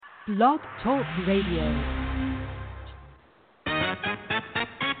Blog Talk Radio.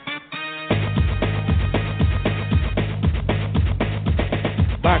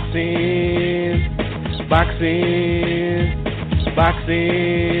 Boxing, boxing,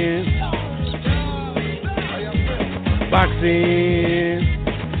 boxing, boxing,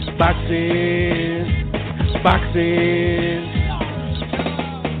 boxing, boxing.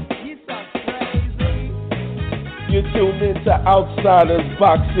 You're tuned into Outsiders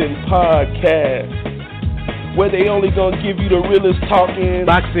Boxing Podcast, where they only gonna give you the realest talking.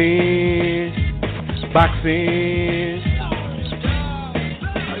 Boxing, boxing,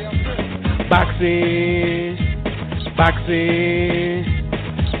 boxing, boxing,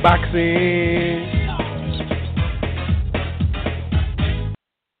 boxing.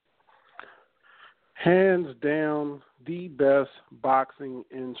 Hands down, the best boxing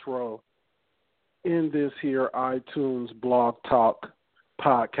intro in this here iTunes Blog Talk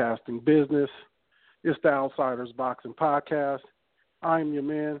podcasting business. It's the Outsiders Boxing Podcast. I'm your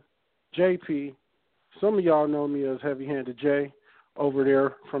man, JP. Some of y'all know me as Heavy Handed J over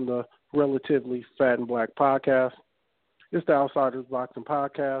there from the Relatively Fat and Black podcast. It's the Outsiders Boxing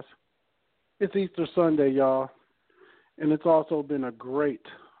Podcast. It's Easter Sunday, y'all, and it's also been a great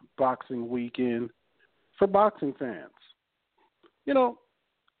boxing weekend for boxing fans. You know,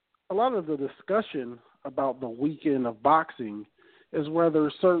 a lot of the discussion about the weekend of boxing is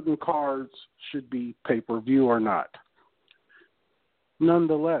whether certain cards should be pay-per-view or not.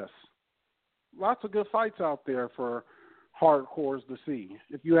 Nonetheless, lots of good fights out there for hardcores to see.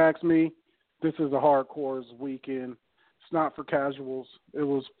 If you ask me, this is a hardcores weekend. It's not for casuals. It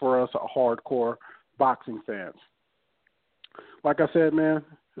was for us hardcore boxing fans. Like I said, man,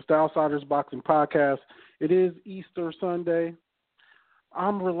 it's the Outsiders Boxing Podcast. It is Easter Sunday.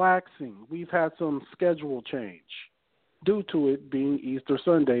 I'm relaxing. We've had some schedule change due to it being Easter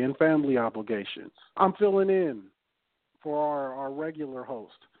Sunday and family obligations. I'm filling in for our regular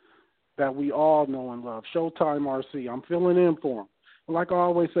host that we all know and love, Showtime RC. I'm filling in for him. Like I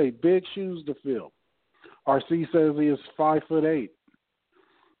always say, big shoes to fill. RC says he is 5'8".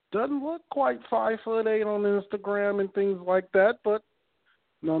 Doesn't look quite 5'8" on Instagram and things like that, but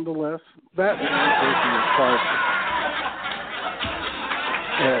nonetheless, that is part.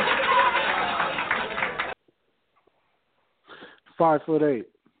 Yeah. 5'8",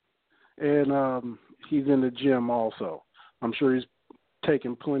 and he's in the gym also. I'm sure he's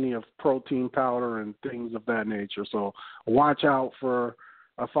taking plenty of protein powder and things of that nature. So watch out for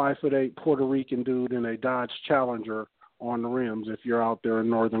a 5'8" Puerto Rican dude in a Dodge Challenger on the rims if you're out there in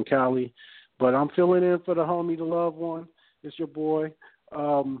Northern Cali. But I'm filling in for the homie, the loved one. It's your boy.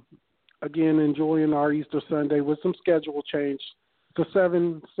 Again, enjoying our Easter Sunday with some schedule change. It's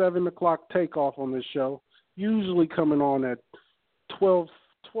a 7 o'clock takeoff on this show, usually coming on at 12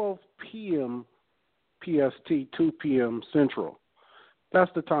 p.m. PST, 2 p.m. Central. That's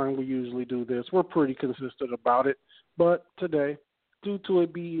the time we usually do this. We're pretty consistent about it. But today, due to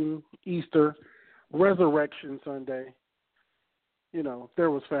it being Easter, Resurrection Sunday, you know,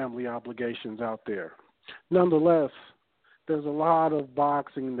 there was family obligations out there. Nonetheless, there's a lot of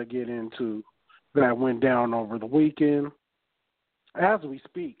boxing to get into that went down over the weekend. As we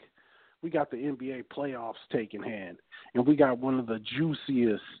speak, we got the NBA playoffs taking hand, and we got one of the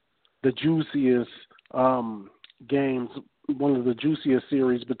juiciest games, one of the juiciest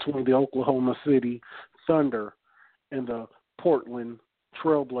series between the Oklahoma City Thunder and the Portland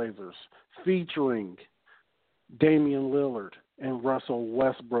Trailblazers, featuring Damian Lillard and Russell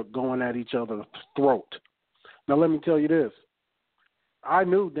Westbrook going at each other's throat. Now, let me tell you this. I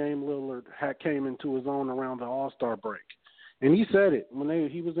knew Dame Lillard came into his own around the All-Star break. And he said it when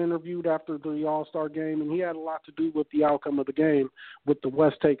he was interviewed after the All-Star game, and he had a lot to do with the outcome of the game with the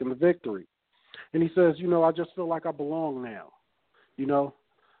West taking the victory. And he says, you know, I just feel like I belong now. You know,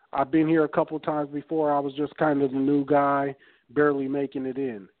 I've been here a couple of times before. I was just kind of the new guy, barely making it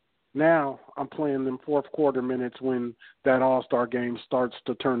in. Now I'm playing them fourth quarter minutes when that All-Star game starts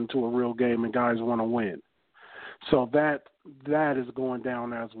to turn into a real game and guys want to win. So that is going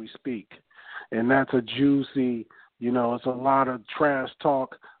down as we speak. And that's a juicy, you know, it's a lot of trash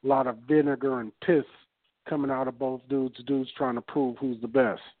talk, a lot of vinegar and piss coming out of both dudes trying to prove who's the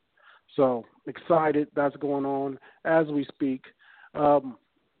best. So excited that's going on as we speak. But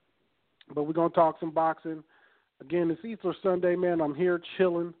we're going to talk some boxing. Again, it's Easter Sunday, man. I'm here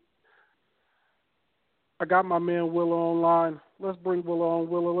chilling. I got my man Willow online. Let's bring Willow on.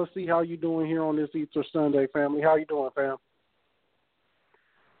 Willow, let's see how you doing here on this Easter Sunday, family. How you doing, fam?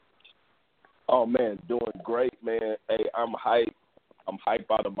 Oh, man, doing great, man. Hey, I'm hyped. I'm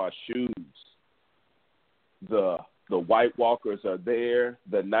hyped out of my shoes. The The White Walkers are there.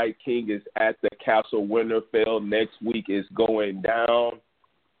 The Night King is at the Castle Winterfell. Next week is going down.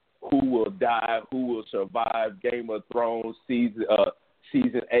 Who will die? Who will survive? Game of Thrones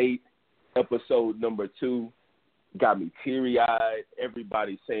season 8, episode number 2. Got me teary-eyed.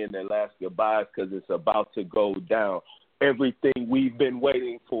 Everybody saying their last goodbyes because it's about to go down. Everything we've been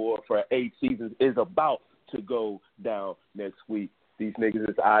waiting for 8 seasons is about to go down next week. These niggas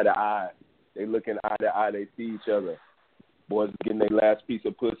is eye to eye. They looking eye to eye. They see each other. Boys are getting their last piece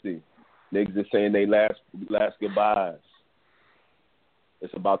of pussy. Niggas are saying their last goodbyes.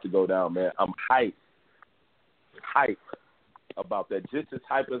 It's about to go down, man. I'm hyped about that. Just as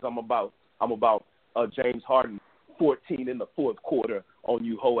hyped as I'm about James Harden 14 in the fourth quarter on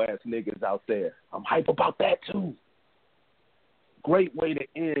you hoe-ass niggas out there. I'm hyped about that, too. Great way to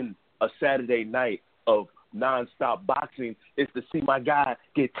end a Saturday night of nonstop boxing is to see my guy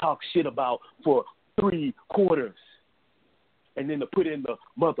get talked shit about for 3 quarters. And then to put in the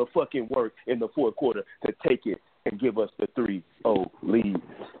motherfucking work in the fourth quarter to take it and give us the 3-0 lead.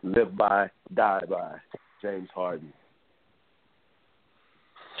 Live by, die by. James Harden.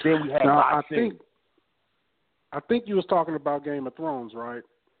 Then we have boxing. I think you was talking about Game of Thrones, right?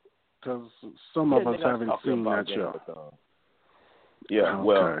 Because some of us haven't seen that show. Yeah,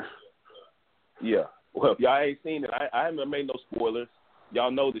 okay. Well, if y'all ain't seen it, I haven't made no spoilers.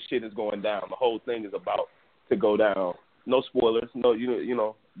 Y'all know the shit is going down. The whole thing is about to go down. No spoilers. No, you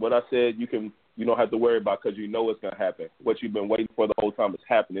know what I said. You don't have to worry about because you know what's gonna happen. What you've been waiting for the whole time is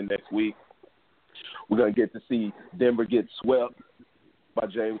happening next week. We're gonna get to see Denver get swept by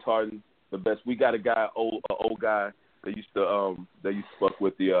James Harden. The best. We got a guy, old guy that used to fuck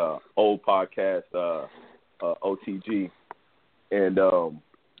with the old podcast OTG, and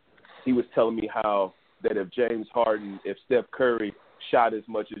he was telling me how that if Steph Curry shot as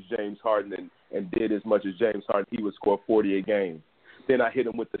much as James Harden and did as much as James Harden, he would score 40 a game. Then I hit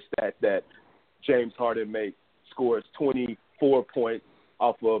him with the stat that James Harden scores 24 points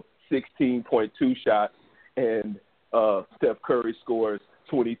off of 16.2 shots, and Steph Curry scores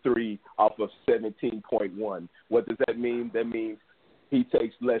 23 off of 17.1. What does that mean? That means he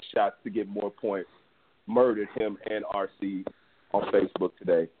takes less shots to get more points. Murdered him and RC on Facebook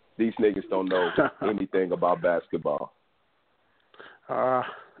today. These niggas don't know anything about basketball.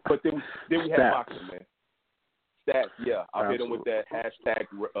 But then we have boxing, man. Stats, yeah. I'll hit him with that hashtag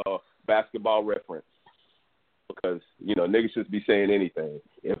basketball reference. Because, niggas just be saying anything.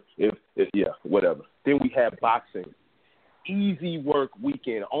 If whatever. Then we have boxing. Easy work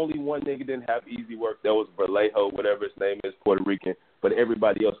weekend. Only one nigga didn't have easy work. That was Vallejo, whatever his name is, Puerto Rican. But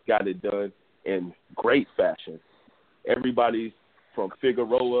everybody else got it done in great fashion. Everybody from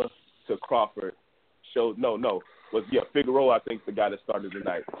Figueroa to Crawford showed Figueroa, I think, the guy that started the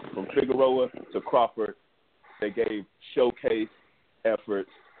night. From Figueroa to Crawford, they gave showcase efforts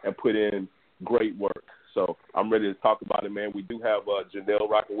and put in great work. So I'm ready to talk about it, man. We do have Janelle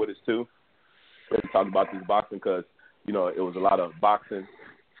rocking with us, too. Ready to talk about this boxing because, it was a lot of boxing,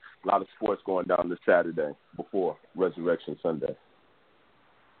 a lot of sports going down this Saturday before Resurrection Sunday.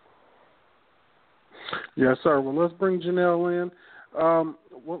 Yes, sir. Well, let's bring Janelle in.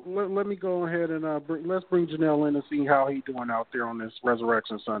 Let me go ahead and let's bring Janelle in and see how he's doing out there on this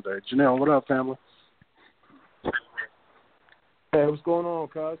Resurrection Sunday. Janelle, what up, family? Hey, what's going on,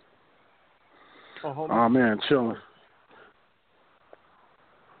 cuz? Oh, man, chilling.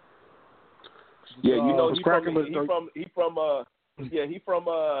 Yeah, he from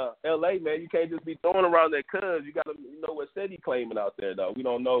L.A., man. You can't just be throwing around that cuz. You got to know what city claiming out there, though. We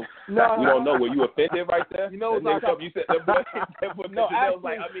don't know. We don't know. Were you offended right there? You know what's you said that boy. No,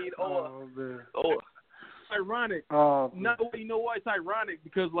 actually, ironic. No, you know what? It's ironic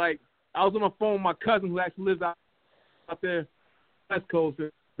because, I was on the phone with my cousin who actually lives out there, West Coast,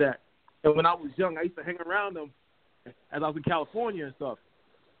 and when I was young, I used to hang around them as I was in California and stuff.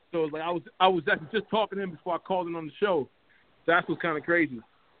 So it was I was actually just talking to him before I called him on the show. So that's what's kind of crazy.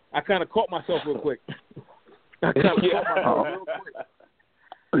 I kind of caught myself real quick. That's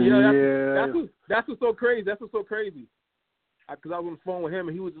what's so crazy. That's what's so crazy. Because I was on the phone with him,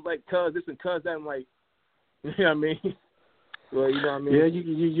 and he was just like, cuz this and cuz that. I'm like, you know what I mean? Well, you know what I mean? Yeah,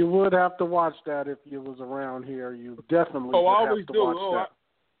 you would have to watch that if you was around here. You definitely would I have always to do. watch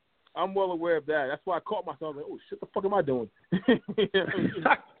that. I'm well aware of that. That's why I caught myself like, oh, shit, the fuck am I doing?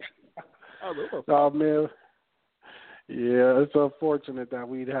 Oh, man. Yeah, it's unfortunate that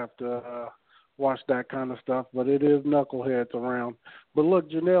we'd have to watch that kind of stuff, but it is knuckleheads around. But look,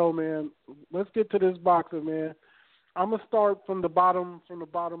 Janelle, man, let's get to this boxing, man. I'm gonna start from the bottom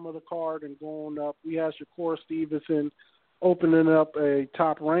of the card and going up. We have Shakur Stevenson opening up a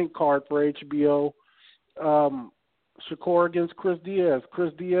top ranked card for HBO. Shakur against Chris Diaz.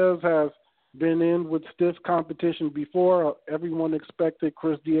 Chris Diaz has been in with stiff competition before. Everyone expected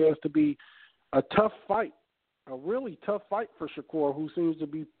Chris Diaz to be a tough fight, a really tough fight for Shakur, who seems to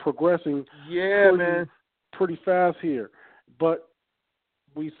be progressing pretty fast here. But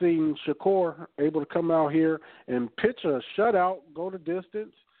we've seen Shakur able to come out here and pitch a shutout, go the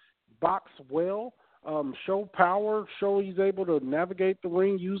distance, box well, show power, show he's able to navigate the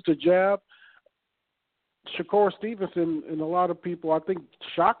ring, use the jab. Shakur Stevenson and a lot of people, I think,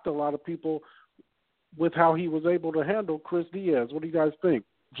 shocked a lot of people with how he was able to handle Chris Diaz. What do you guys think?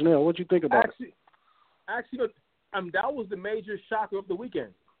 Janelle, what do you think about it? Actually, that was the major shock of the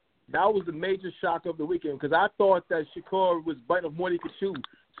weekend. That was the major shock of the weekend because I thought that Shakur was biting off more than he could chew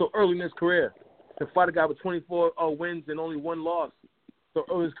so early in his career. To fight a guy with 24 wins and only one loss so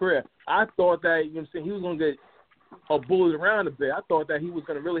early in his career. I thought that, you know what I'm saying, he was going to get bullied around a bit. I thought that he was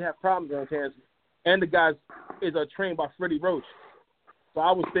going to really have problems on his hands. And the guy is trained by Freddie Roach. So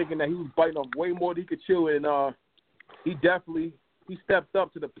I was thinking that he was biting off way more than he could chew, and he stepped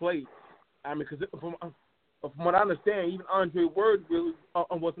up to the plate. I mean, because from what I understand, even Andre Ward really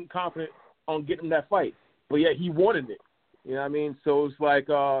wasn't confident on getting that fight, but yet he wanted it. You know what I mean? So it's like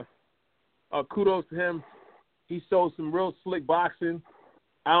kudos to him. He showed some real slick boxing.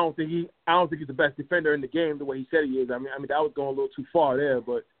 I don't think he's the best defender in the game the way he said he is. I mean that was going a little too far there,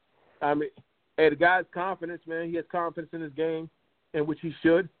 but I mean. Hey, the guy's confidence, man. He has confidence in his game, in which he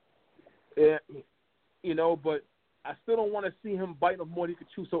should. You know, but I still don't want to see him biting off more than he could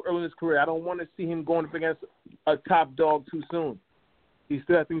chew so early in his career. I don't want to see him going up against a top dog too soon. He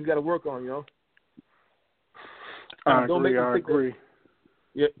still has things he's got to work on, you know. I agree.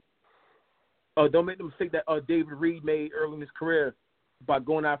 Don't make the mistake that David Reed made early in his career by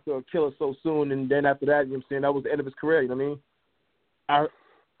going after a killer so soon, and then after that, you know what I'm saying, that was the end of his career, you know what I mean?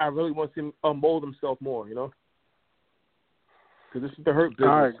 I really want to see him mold himself more, you know, because this is the hurt business.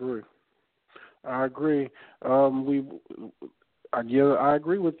 I agree. I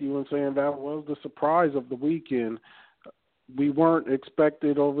agree with you in saying that was the surprise of the weekend. We weren't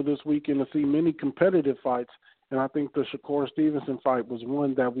expected over this weekend to see many competitive fights, and I think the Shakur Stevenson fight was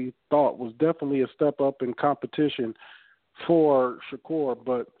one that we thought was definitely a step up in competition for Shakur.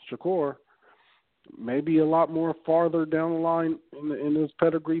 But Shakur, maybe a lot more farther down the line in his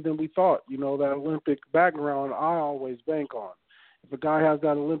pedigree than we thought. You know, that Olympic background I always bank on. If a guy has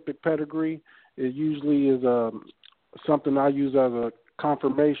that Olympic pedigree, it usually is something I use as a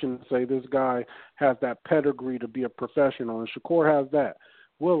confirmation to say this guy has that pedigree to be a professional, and Shakur has that.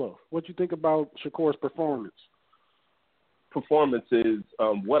 Willow, what do you think about Shakur's performance? Performance is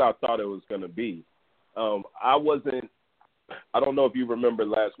what I thought it was going to be. I don't know if you remember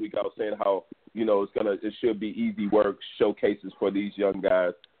last week I was saying how, you know, it should be easy work showcases for these young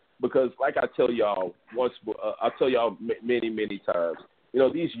guys because, like I tell y'all many, many times, you know,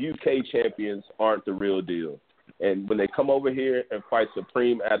 these UK champions aren't the real deal. And when they come over here and fight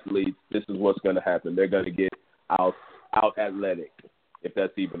supreme athletes, this is what's going to happen. They're going to get out athletic, if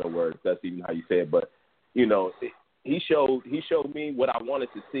that's even a word, if that's even how you say it. But, you know, he showed me what I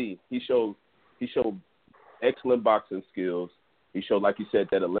wanted to see. He showed excellent boxing skills. He showed, like you said,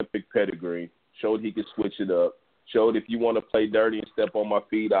 that Olympic pedigree. Showed he could switch it up. Showed if you want to play dirty and step on my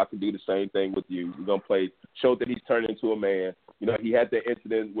feet, I can do the same thing with you. We're gonna play. Showed that he's turned into a man. You know, he had the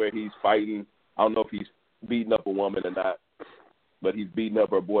incident where he's fighting. I don't know if he's beating up a woman or not, but he's beating up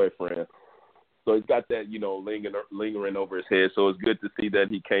her boyfriend. So he's got that, you know, lingering over his head. So it's good to see that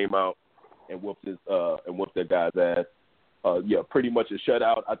he came out and whooped that guy's ass. Yeah, pretty much a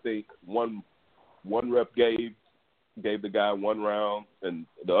shutout. I think one rep gave the guy one round, and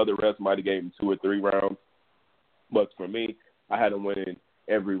the other refs might have gave him 2 or 3 rounds. But for me, I had him winning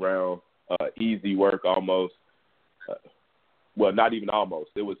every round. Easy work almost. Well, not even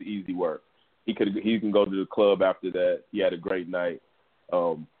almost. It was easy work. He can go to the club after that. He had a great night.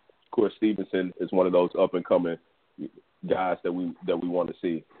 Of course, Stevenson is one of those up and coming guys that we want to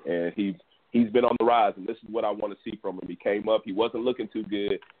see, and he's been on the rise, and this is what I want to see from him. He came up. He wasn't looking too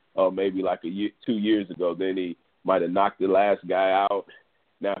good. Maybe like 2 years ago. Then he might have knocked the last guy out.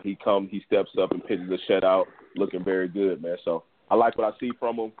 Now he steps up and pitches a shutout, looking very good, man. So I like what I see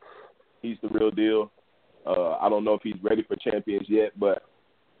from him. He's the real deal. I don't know if he's ready for champions yet, but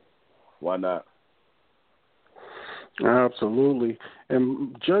why not? Absolutely.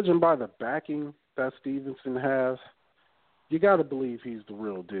 And judging by the backing that Stevenson has, you got to believe he's the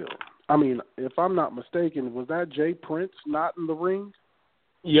real deal. I mean, if I'm not mistaken, was that Jay Prince not in the ring?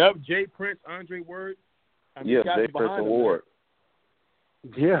 Yep, Jay Prince, Andre Ward. Yeah, Jay Prince and Ward.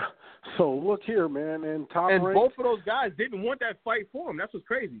 Yeah. So look here, man, and top and rank. Both of those guys didn't want that fight for him. That's what's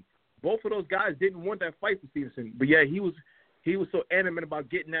crazy. both of those guys didn't want that fight for Stevenson, but yeah, he was so adamant about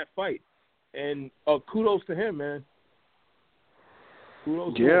getting that fight, and kudos to him, man.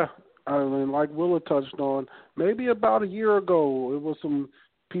 Kudos. Yeah, I mean, like Willa touched on, maybe about a year ago, it was some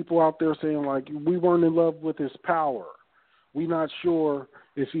people out there saying like we weren't in love with his power. We're not sure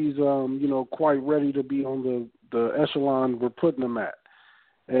if he's quite ready to be on the echelon we're putting him at.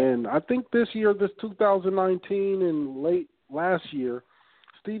 And I think this year, this 2019 and late last year,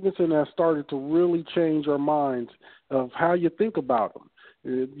 Stevenson has started to really change our minds of how you think about him.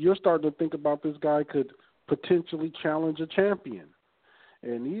 You're starting to think about this guy could potentially challenge a champion.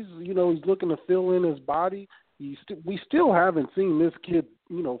 And he's looking to fill in his body. We still haven't seen this kid,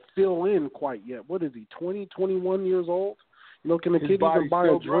 fill in quite yet. What is he, 20, 21 years old? Can the kid even buy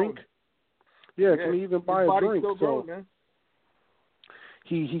a drink? Yeah, can he even buy a drink? Still growing, man.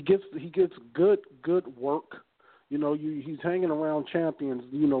 He gets good work. He's hanging around champions,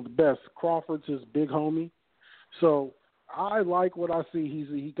 the best. Crawford's his big homie. So I like what I see.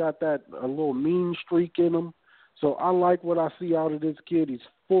 He got that a little mean streak in him. So I like what I see out of this kid. He's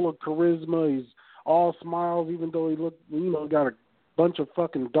full of charisma. He's all smiles, even though he got a bunch of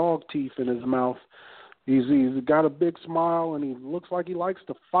fucking dog teeth in his mouth. He's got a big smile, and he looks like he likes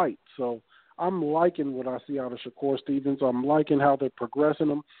to fight. So I'm liking what I see out of Shakur Stevens. I'm liking how they're progressing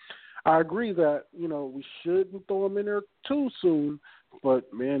him. I agree that, we shouldn't throw him in there too soon,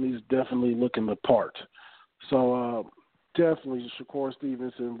 but, man, he's definitely looking the part. So definitely Shakur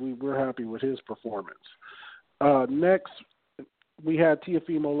Stevens, and we're happy with his performance. Next, we had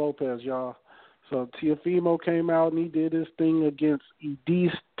Teofimo Lopez, y'all. So Teofimo came out and he did his thing against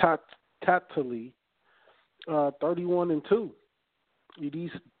Edis Tatali, 31-2.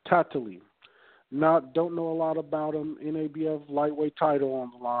 Edis Tatali. Don't know a lot about him. NABF lightweight title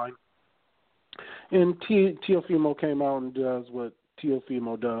on the line. And Teofimo came out and does what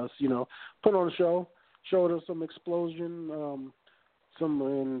Teofimo does. Put on a show, showed us some explosion,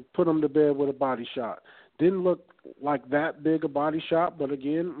 and put him to bed with a body shot. Didn't look like that big a body shot, but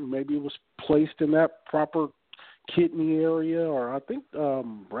again, maybe it was placed in that proper kidney area, or I think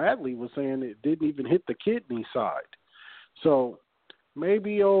Bradley was saying it didn't even hit the kidney side. So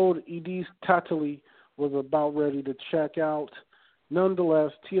maybe old Edis Tatali was about ready to check out.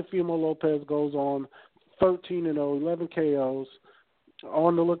 Nonetheless, Teofimo Lopez goes on 13-0, 11 KOs,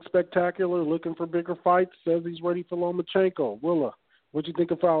 on to look spectacular, looking for bigger fights, says he's ready for Lomachenko. Willa, what do you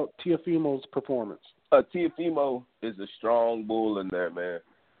think about Teofimo's performance? Teofimo is a strong bull in there, man.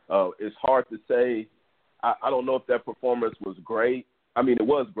 It's hard to say. I don't know if that performance was great. I mean, it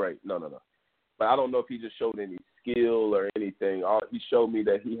was great. No. But I don't know if he just showed any skill or anything. He showed me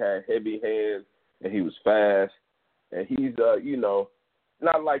that he had heavy hands and he was fast. And he's,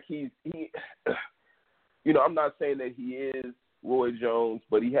 not like I'm not saying that he is Roy Jones,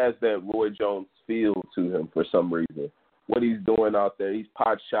 but he has that Roy Jones feel to him for some reason. What he's doing out there, he's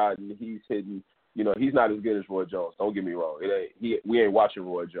pot-shotting, he's hitting. He's not as good as Roy Jones. Don't get me wrong. We ain't watching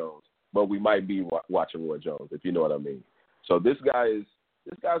Roy Jones, but we might be watching Roy Jones, if you know what I mean. So this guy's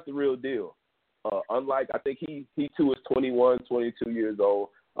the real deal. Unlike, I think he too is 21, 22 years old.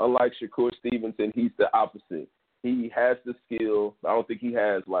 Unlike Shakur Stevenson, he's the opposite. He has the skill. I don't think he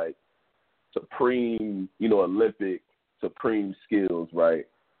has like supreme, Olympic supreme skills, right?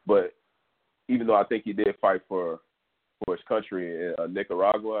 But even though I think he did fight for his country in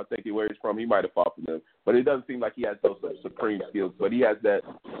Nicaragua, I think where he's from, he might have fought for them. But it doesn't seem like he has those supreme skills. But he has that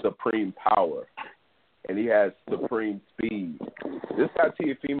supreme power, and he has supreme speed. This guy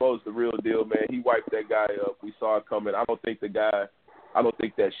Teofimo is the real deal, man. He wiped that guy up. We saw it coming. I don't think that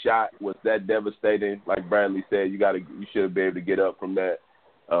shot was that devastating. Like Bradley said, you should be able to get up from that.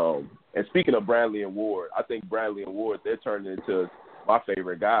 And speaking of Bradley and Ward, I think Bradley and Ward, they're turning into my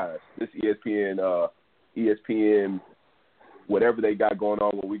favorite guys. This ESPN, whatever they got going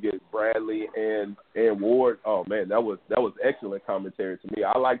on when we get Bradley and Ward. Oh man, that was excellent commentary to me.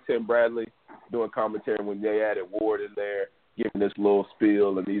 I like Tim Bradley doing commentary when they added Ward in there, giving this little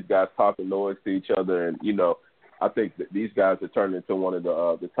spiel, and these guys talking noise to each other. And I think that these guys are turning into one of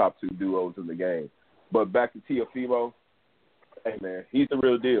the top two duos in the game. But back to Teofimo, hey man, he's the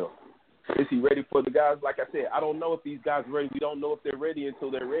real deal. Is he ready for the guys? Like I said, I don't know if these guys are ready. We don't know if they're ready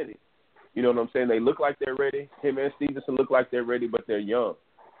until they're ready. You know what I'm saying? They look like they're ready. Him and Stevenson look like they're ready, but they're young.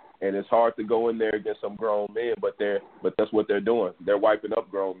 And it's hard to go in there against some grown men, but that's what they're doing. They're wiping up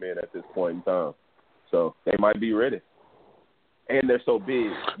grown men at this point in time. So they might be ready. And they're so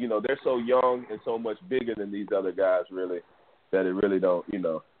big. They're so young and so much bigger than these other guys, really, that it really don't,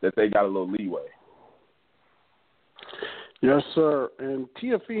 that they got a little leeway. Yes, sir. And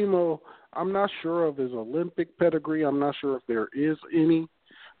Teofimo, I'm not sure of his Olympic pedigree. I'm not sure if there is any.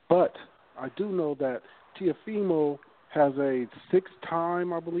 But I do know that Teofimo has a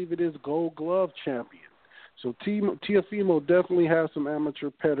 6-time, I believe it is, Gold Glove champion. So Teofimo definitely has some amateur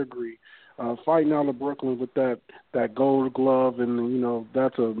pedigree, fighting out of Brooklyn with that Gold Glove, and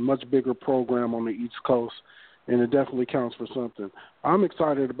that's a much bigger program on the East Coast, and it definitely counts for something. I'm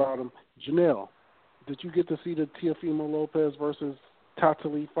excited about him. Janelle, did you get to see the Teofimo Lopez versus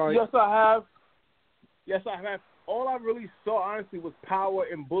Tatali fight? Yes, I have. All I really saw, honestly, was power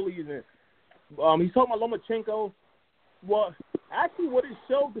and bullying. He's talking about Lomachenko. Well, actually, what it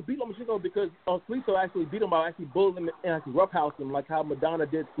showed to beat Lomachenko, because Sliso actually beat him by actually bullying him and actually roughhousing him, like how Madonna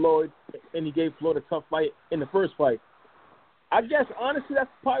did Floyd, and he gave Floyd a tough fight in the first fight. I guess, honestly,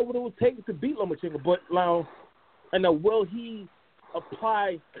 that's probably what it would take to beat Lomachenko. But now, will he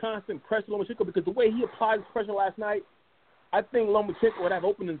apply constant pressure on Lomachenko? Because the way he applied his pressure last night, I think Lomachenko would have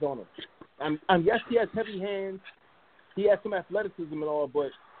openings on him. Yes, he has heavy hands. He has some athleticism and all,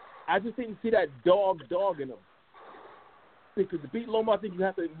 but I just didn't see that dog in him. Because to beat Loma, I think you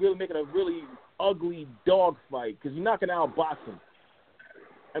have to really make it a really ugly dog fight, because you're not going to outbox him.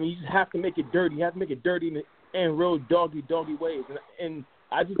 I mean, you just have to make it dirty. You have to make it dirty in real doggy ways. And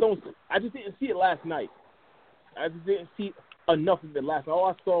I just didn't see it last night. I just didn't see enough of it last night. All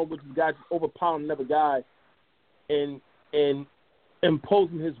I saw was this guy just overpowering another guy and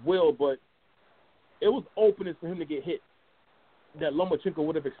imposing his will, but it was openings for him to get hit that Lomachenko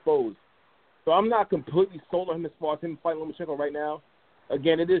would have exposed. So I'm not completely sold on him as far as him fighting Lomachenko right now.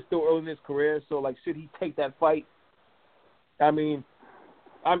 Again, it is still early in his career, so, should he take that fight? I mean,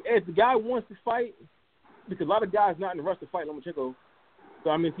 if the guy wants to fight, because a lot of guys not in the rush to fight Lomachenko. So,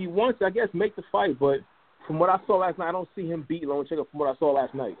 I mean, if he wants to, I guess, make the fight. But from what I saw last night, I don't see him beat Lomachenko from what I saw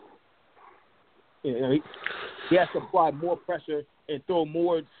last night. He has to apply more pressure and throw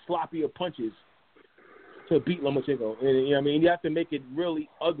more sloppier punches to beat Lomachenko. And, you have to make it really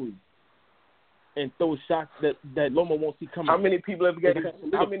ugly and throw shots that Loma won't see coming. How many people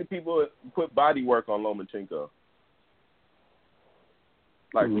put body work on Lomachenko?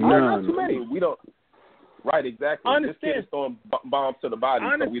 Not too many. We don't. Right, exactly. I understand. This kid is throwing bombs to the body,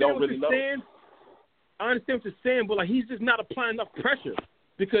 so we don't really know. I understand what you're saying, but he's just not applying enough pressure.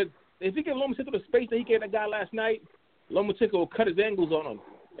 Because if he gave Lomachenko the space that he gave that guy last night, Lomachenko will cut his angles on him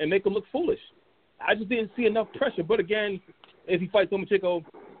and make him look foolish. I just didn't see enough pressure. But again, if he fights Lomachenko,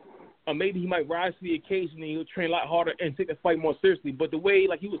 maybe he might rise to the occasion and he'll train a lot harder and take the fight more seriously. But the way,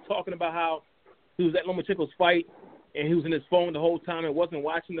 he was talking about how he was at Lomachenko's fight and he was in his phone the whole time and wasn't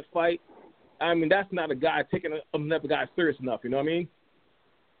watching the fight, I mean, that's not a guy taking another guy serious enough. You know what I mean?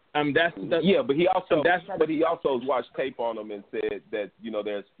 But he also watched tape on him and said that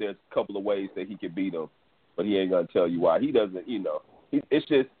there's a couple of ways that he could beat him, but he ain't gonna tell you why. He doesn't. It's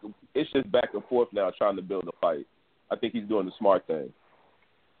just back and forth now trying to build a fight. I think he's doing the smart thing.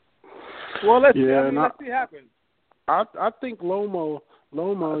 Well, let's see what happens. I think Loma.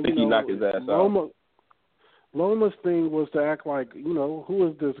 I think he knocked his ass out. Loma's thing was to act like, who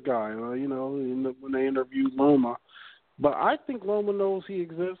is this guy? When they interviewed Loma. But I think Loma knows he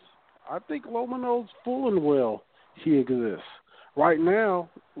exists. I think Loma knows full and well he exists. Right now,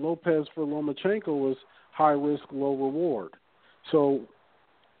 Lopez for Lomachenko is high risk, low reward. So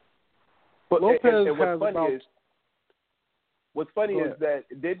Lopez has about. What's funny is that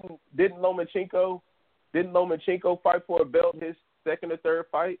didn't Lomachenko fight for a belt his second or third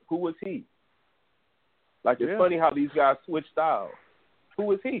fight? Who was he? It's funny how these guys switch styles. Who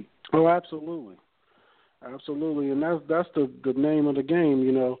was he? Oh, absolutely. And that's the name of the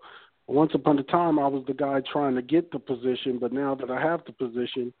game. Once upon a time, I was the guy trying to get the position, but now that I have the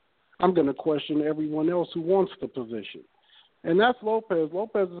position, I'm going to question everyone else who wants the position. And that's Lopez.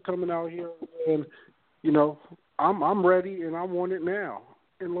 Lopez is coming out here and, I'm ready and I want it now.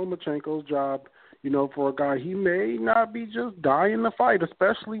 And Lomachenko's job, for a guy, he may not be just dying the fight,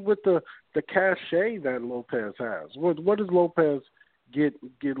 especially with the cachet that Lopez has. What does Lopez get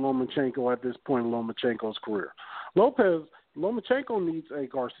Lomachenko at this point in Lomachenko's career? Lomachenko needs a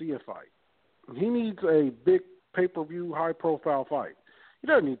Garcia fight. He needs a big pay-per-view, high-profile fight. He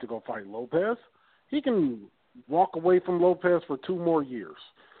doesn't need to go fight Lopez. He can walk away from Lopez for 2 more years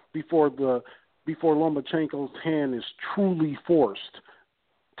before Lomachenko's hand is truly forced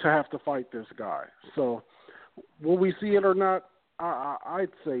to have to fight this guy. So will we see it or not?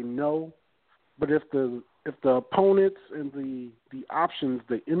 I'd say no. But if the opponents and the options,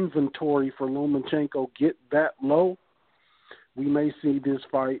 the inventory for Lomachenko get that low, we may see this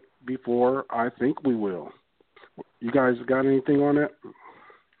fight before I think we will. You guys got anything on that?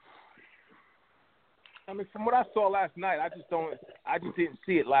 I mean, from what I saw last night, I just didn't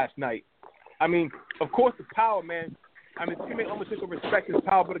see it last night. I mean, of course, the power, man. I mean, teammate Lomachenko respects his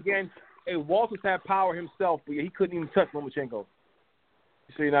power, but again, Walters had power himself, but he couldn't even touch Lomachenko.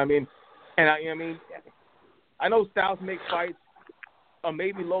 You see what I mean? And I know Styles make fights.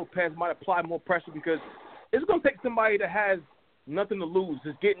 Maybe Lopez might apply more pressure because it's going to take somebody that has nothing to lose,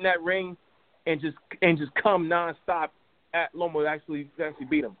 just get in that ring and just come nonstop at Loma to actually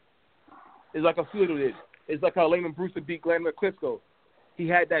beat him. It's like a Fudo did. It's like how Layman Brewster beat Vladimir Klitschko. He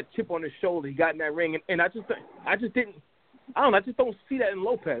had that chip on his shoulder. He got in that ring, and I just didn't. I don't know. I just don't see that in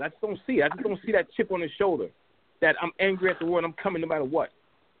Lopez. I just don't see it. I just don't see that chip on his shoulder. That I'm angry at the world. I'm coming no matter what.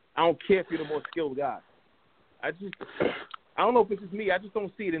 I don't care if you're the more skilled guy. I don't know if it's just me. I just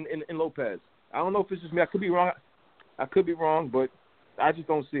don't see it in Lopez. I don't know if it's just me. I could be wrong, but I just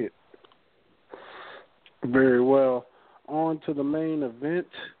don't see it. Very well. On to the main event.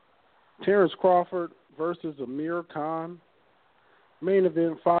 Terrence Crawford versus Amir Khan. Main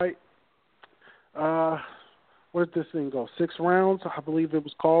event fight. Where did this thing go? 6 rounds? I believe it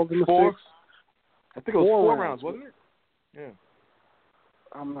was called in the 4. 6. I think it was 4 rounds, wasn't it? Yeah.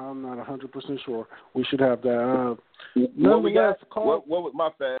 I'm not 100% sure. We should have that. What was my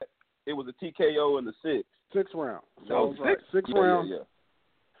fact? It was a TKO in the 6. 6 rounds. So right. 6 rounds.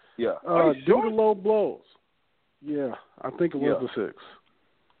 Yeah. Due to low blows. Yeah, I think it was the 6.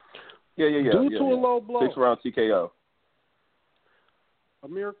 Yeah. Due to a low blow. 6 round TKO.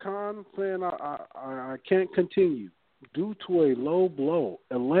 Amir Khan saying I can't continue due to a low blow.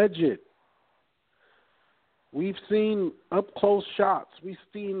 Alleged. We've seen up close shots. We've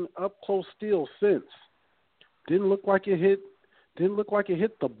seen up close steals since. Didn't look like it hit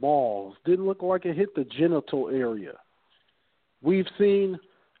the balls. Didn't look like it hit the genital area. We've seen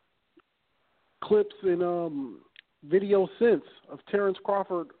clips in video since of Terrence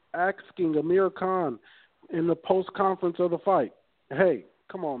Crawford asking Amir Khan in the post-conference of the fight, hey,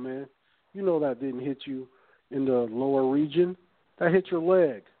 come on, man. You know that didn't hit you in the lower region. That hit your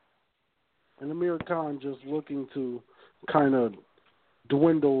leg. And Amir Khan just looking to kind of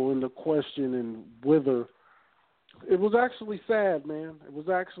dwindle in the question and wither. It was actually sad, man. It was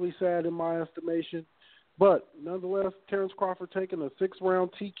actually sad in my estimation. But nonetheless, Terrence Crawford taking a 6-round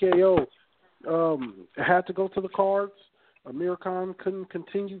TKO. Had to go to the cards. Amir Khan couldn't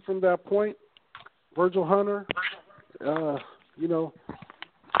continue from that point. Virgil Hunter,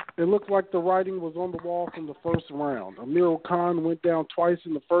 it looked like the writing was on the wall from the first round. Amir Khan went down twice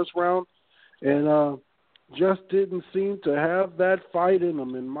in the first round and just didn't seem to have that fight in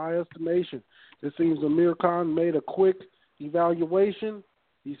him, in my estimation. It seems Amir Khan made a quick evaluation.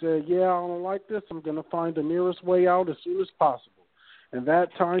 He said, I don't like this. I'm going to find the nearest way out as soon as possible. And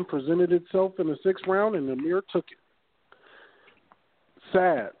that time presented itself in the 6th round, and Amir took it.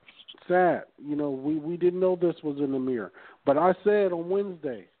 Sad. We didn't know this was in Amir. But I said on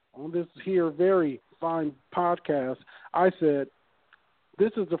Wednesday, on this here very fine podcast, I said,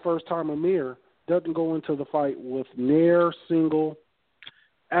 this is the first time Amir doesn't go into the fight with near single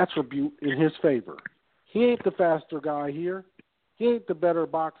attribute in his favor. He ain't the faster guy here. He ain't the better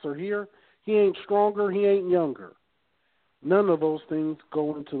boxer here. He ain't stronger. He ain't younger. None of those things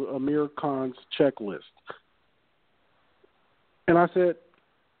go into Amir Khan's checklist. And I said,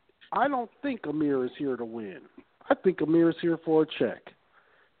 I don't think Amir is here to win. I think Amir is here for a check.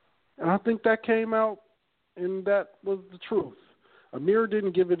 And I think that came out, and that was the truth. Amir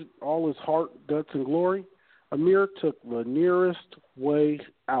didn't give it all his heart, guts, and glory. Amir took the nearest way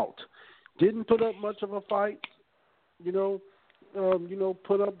out. Didn't put up much of a fight,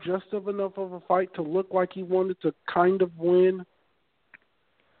 put up just enough of a fight to look like he wanted to kind of win.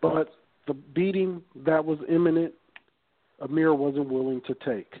 But the beating that was imminent, Amir wasn't willing to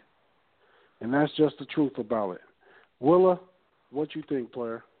take. And that's just the truth about it. Willa, what you think,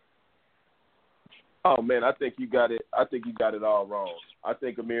 player? Oh man, I think you got it. I think you got it all wrong. I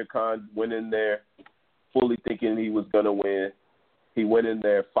think Amir Khan went in there fully thinking he was gonna win. He went in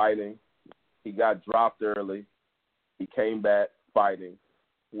there fighting. He got dropped early. He came back fighting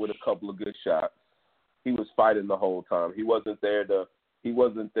with a couple of good shots. He was fighting the whole time. He wasn't there to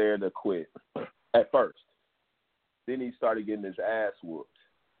quit at first. Then he started getting his ass whooped.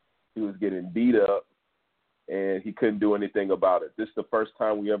 He was getting beat up, and he couldn't do anything about it. This is the first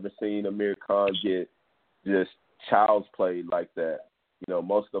time we ever seen Amir Khan get just child's play like that.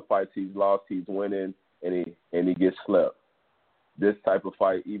 Most of the fights he's lost, he's winning, and he gets slept. This type of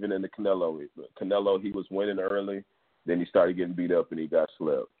fight, even in the Canelo, he was winning early, then he started getting beat up and he got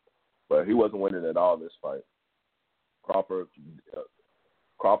slept. But he wasn't winning at all this fight. Crawford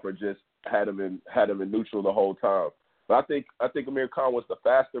just had him in neutral the whole time. But I think Amir Khan was the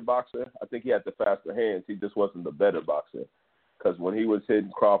faster boxer. I think he had the faster hands. He just wasn't the better boxer. Because when he was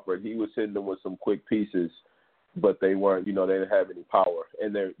hitting Crawford, he was hitting him with some quick pieces but they weren't, they didn't have any power,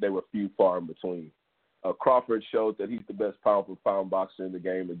 and they were few far in between. Crawford showed that he's the best pound-for-pound boxer in the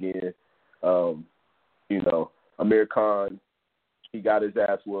game again. Amir Khan, he got his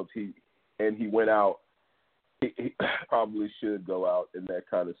ass whooped. He went out. He probably should go out in that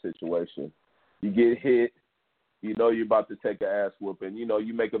kind of situation. You get hit, you're about to take an ass whooping.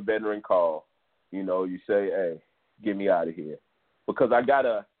 You make a veteran call. You say, "Hey, get me out of here," because I got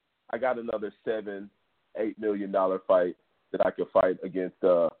another $7-8 million fight that I could fight against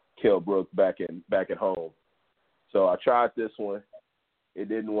Kell Brooks back at home. So I tried this one. It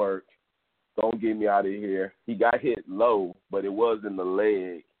didn't work. Don't get me out of here. He got hit low, but it was in the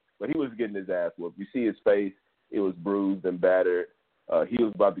leg. But he was getting his ass whooped. You see his face. It was bruised and battered. He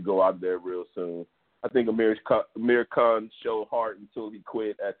was about to go out there real soon. I think Amir Khan showed heart until he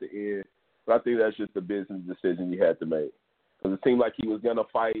quit at the end. But I think that's just a business decision you had to make. Because it seemed like he was going to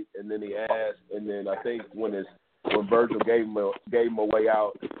fight, and then he asked. And then I think when Virgil gave him a way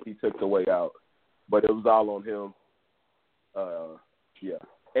out, he took the way out. But it was all on him. Yeah.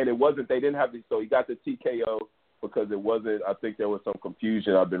 And it wasn't, they didn't have so he got the TKO because it wasn't, I think there was some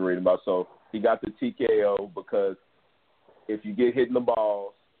confusion I've been reading about. So he got the TKO because if you get hit in the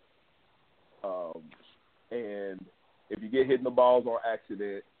balls, and if you get hit in the balls on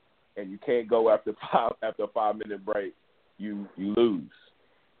accident and you can't go after a 5-minute break, you lose.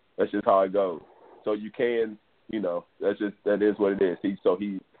 That's just how it goes. So you can, that is what it is. He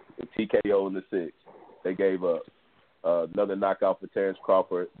TKO in the 6th. They gave up. Another knockout for Terrence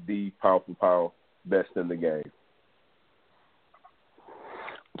Crawford, the pound-for-pound best in the game.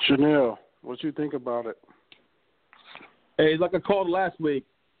 Chanel, what you think about it? Hey, like I called last week,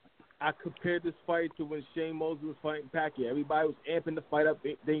 I compared this fight to when Shane Mosley was fighting Pacquiao. Everybody was amping the fight up,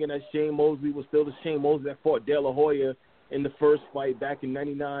 thinking that Shane Mosley was still the Shane Mosley that fought De La Hoya in the first fight back in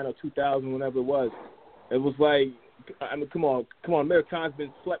 99 or 2000, whenever it was. It was like, come on. Amir Khan's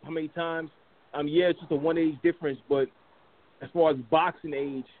been slept how many times? Yeah, it's just a one-age difference, but as far as boxing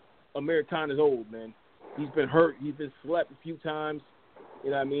age, Amir Khan is old, man. He's been hurt. He's been slept a few times.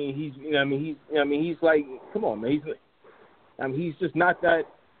 You know what I mean? He's like, come on, man. He's just not that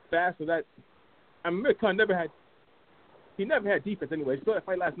fast or that. Amir Khan never had defense anyway. So that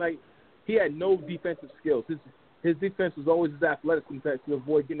fight last night, he had no defensive skills. His defense was always his athleticism to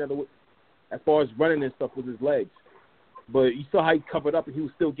avoid getting out of the way, as far as running and stuff with his legs. But you saw how he covered up and he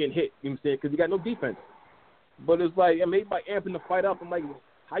was still getting hit, you know what I'm saying, because he got no defense. But it's like, maybe by amping the fight up, I'm like,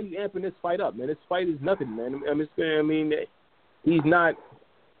 how you amping this fight up, man? This fight is nothing, man. He's not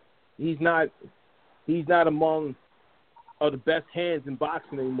among the best hands in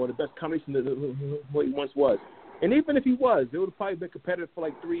boxing anymore, the best combination of what he once was. And even if he was, it would have probably been competitive for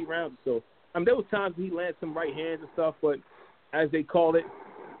like 3 rounds or so. There was times he landed some right hands and stuff, but as they call it,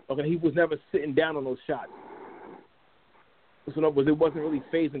 he was never sitting down on those shots. So in other words, it wasn't really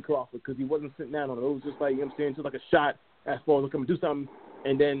phasing Crawford because he wasn't sitting down on it. It was just like, just like a shot as far as come do something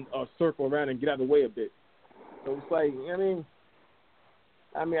and then circle around and get out of the way a bit. So it's like, nothing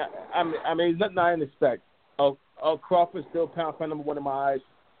I didn't expect. Crawford's still pound for number 1 in my eyes,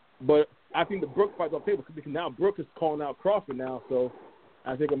 but I think the Brook fight's off the table because now Brook is calling out Crawford now. So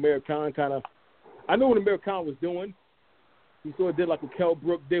I think Amir Khan I know what Amir Khan was doing. He sort of did like what Kell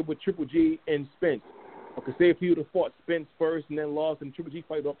Brook did with Triple G and Spence. Say if he would have fought Spence first and then lost and Triple G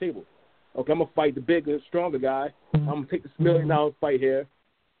fight off the table. I'm going to fight the bigger, stronger guy. I'm going to take this $1 million fight here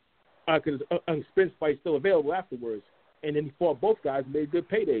because Spence fight's still available afterwards. And then he fought both guys and made good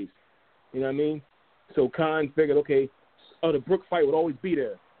paydays. You know what I mean? So Khan figured, the Brook fight would always be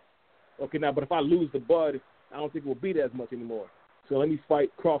there. Now, but if I lose the Bud, I don't think it will be there as much anymore. So let me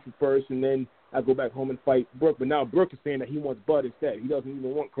fight Crawford first, and then I go back home and fight Brook. But now Brook is saying that he wants Bud instead. He doesn't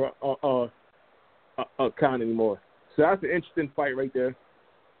even want Khan anymore. So that's an interesting fight right there.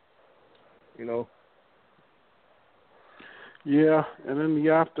 Yeah, and in the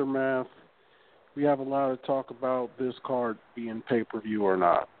aftermath, we have a lot of talk about this card being pay-per-view or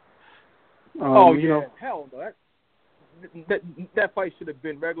not. Hell no. That fight should have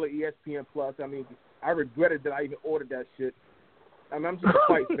been regular ESPN Plus. I regretted that I even ordered that shit. I'm just a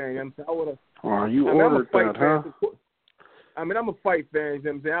fight fan. I would have. Oh, you ordered that, huh? I'm a fight fan.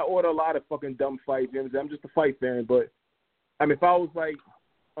 I order a lot of fucking dumb fights. I'm just a fight fan. But if I was like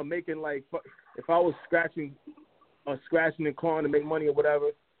if I was scratching and clawing to make money or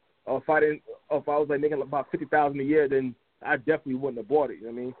whatever, or if I was like making about $50,000 a year, then I definitely wouldn't have bought it. You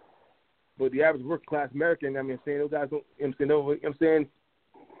know what I mean? But the average working class American, those guys don't. They should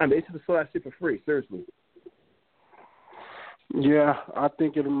have sold that shit for free. Seriously. Yeah, I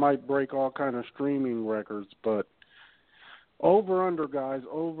think it might break all kind of streaming records, but over under, guys,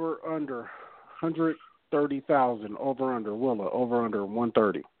 100 30,000 over under. Willa, over under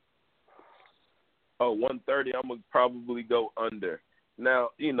 130. Oh, 130, I'm going to probably go under. Now,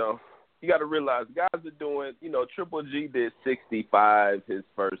 you got to realize guys are doing, Triple G did 65 his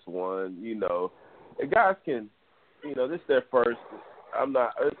first one, The guys can, this is their first.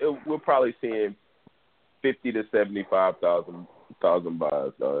 We're probably seeing 50 to 75,000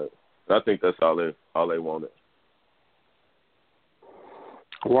 buys. I think that's all they wanted.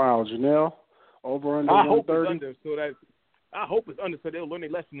 Wow, Janelle, over under 130. I hope it's under so they'll learn their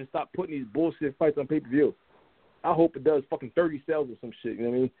lesson and stop putting these bullshit fights on pay-per-view. I hope it does fucking 30 sales or some shit. You know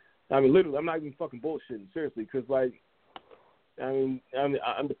what I mean? I mean, literally, I'm not even fucking bullshitting seriously because I'm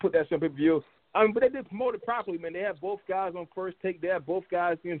to put that shit on pay-per-view. But they did promote it properly, man. They had both guys on First Take. They had both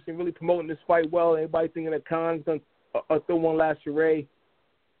guys, really promoting this fight well. Everybody thinking that Khan's going to throw one last charade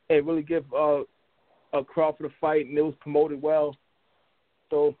and really give Crawford a fight, and it was promoted well.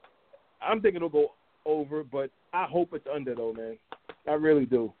 So I'm thinking it'll go over, but I hope it's under, though, man. I really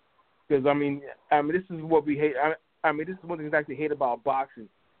do. Because, this is what we hate. This is one thing I actually hate about boxing.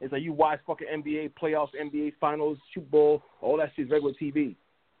 It's like you watch fucking NBA playoffs, NBA finals, Super Bowl, all that shit's regular TV.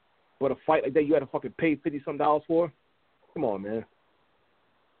 But a fight like that, you had to fucking pay $50-some for? Come on, man.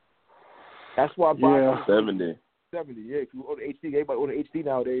 That's why boxing. 70. 70, yeah. If you order HD, everybody order HD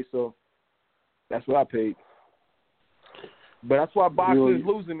nowadays, so that's what I paid. But that's why boxing is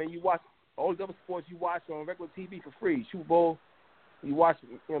losing, man. You watch all these other sports you watch on regular TV for free. Super Bowl, you watch, you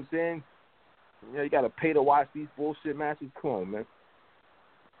know what I'm saying? You got to pay to watch these bullshit matches. Come on, man.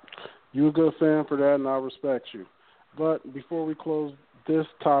 You're a good fan for that, and I respect you. But before we close this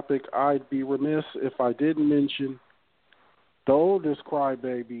topic, I'd be remiss if I didn't mention the oldest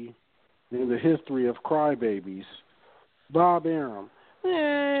crybaby in the history of crybabies, Bob Arum. Al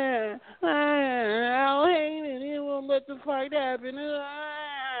Heyman, he won't let the fight happen.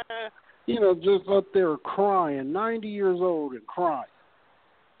 Just up there crying, 90 years old and crying.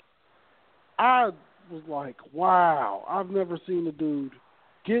 I was like, wow, I've never seen a dude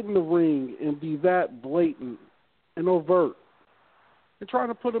get in the ring and be that blatant and overt and trying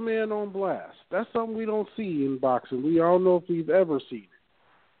to put a man on blast. That's something we don't see in boxing. We all know if we've ever seen it.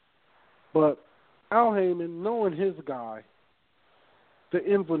 But Al Heyman, knowing his guy, the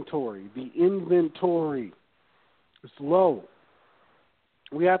inventory is low.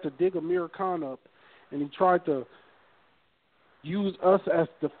 We have to dig Amir Khan up, and he tried to use us as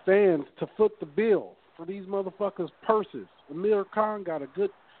the fans to foot the bill for these motherfuckers' purses. Amir Khan got a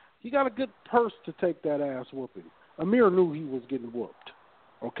good purse to take that ass whooping. Amir knew he was getting whooped,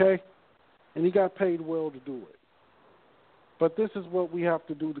 okay? And he got paid well to do it. But this is what we have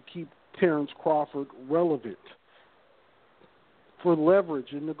to do to keep Terrence Crawford relevant for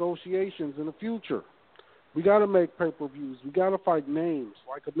leverage in negotiations in the future. We got to make pay-per-views. We got to fight names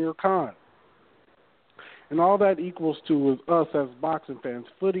like Amir Khan. And all that equals to is us as boxing fans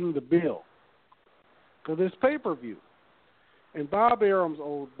footing the bill for this pay-per-view. And Bob Arum's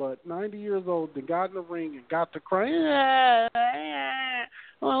old, but 90 years old, they got in the ring and got to cry.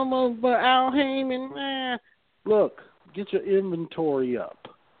 Almost, but Al Heyman. Look, get your inventory up.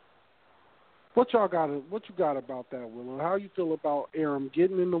 What you got about that, Willow? How you feel about Arum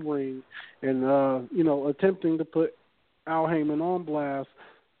getting in the ring and attempting to put Al Heyman on blast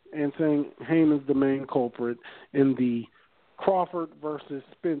and saying Heyman's the main culprit in the Crawford versus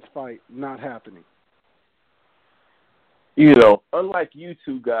Spence fight not happening? Unlike you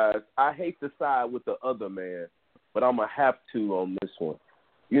two guys, I hate to side with the other man, but I'm going to have to on this one.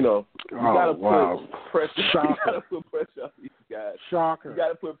 You got to put pressure. You got to put pressure on these guys. Shocker. You got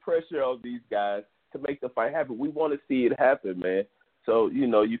to put pressure on these guys to make the fight happen. We want to see it happen, man. So,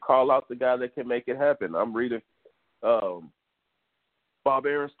 you call out the guy that can make it happen. I'm reading Bob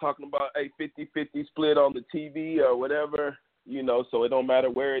Arum's talking about a 50-50 split on the TV or whatever, so it don't matter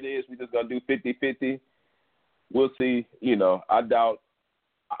where it is. We just going to do 50-50. We'll see. I doubt.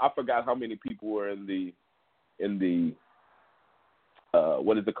 I forgot how many people were in the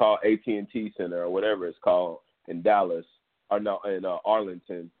what is it called, AT&T Center or whatever it's called in Dallas or no in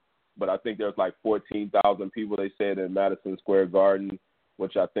Arlington, but I think there's like 14,000 people they said in Madison Square Garden,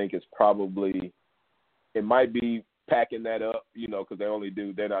 which I think is probably it might be packing that up, because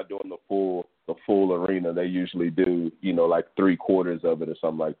they're not doing the full arena. They usually do like 3/4 of it or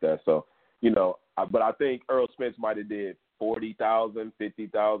something like that. So but I think Earl Spence might have did 40,000,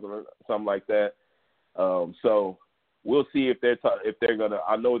 50,000 or something like that. So we'll see if they're gonna.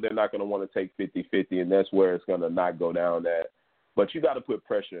 I know they're not gonna want to take 50-50, and that's where it's gonna not go down at. But you got to put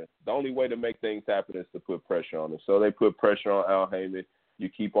pressure. The only way to make things happen is to put pressure on it. So they put pressure on Al Heyman. You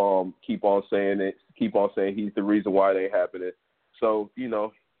keep on saying it. Keep on saying he's the reason why they happening. So he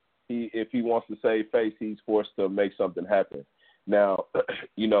if he wants to save face, he's forced to make something happen. Now,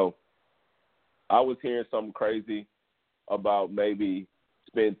 you know, I was hearing something crazy about maybe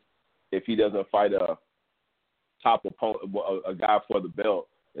Spence, if he doesn't fight a top opponent, a guy for the belt,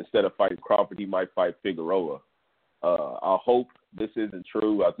 instead of fighting Crawford, he might fight Figueroa. I hope this isn't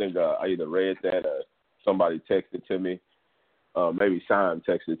true. I think I either read that or somebody texted to me. Maybe Sean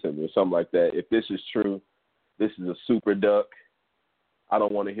texted to me or something like that. If this is true, this is a super duck. I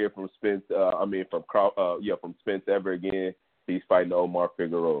don't want to hear from Spence. From Spence ever again. He's fighting Omar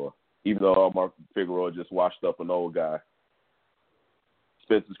Figueroa, even though Omar Figueroa just washed up an old guy.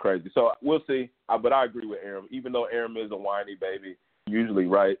 Spence is crazy. So we'll see. But I agree with Aaron. Even though Aaron is a whiny baby, usually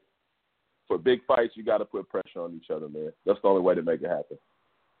right. For big fights, you got to put pressure on each other, man. That's the only way to make it happen.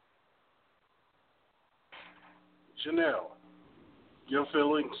 Janelle, your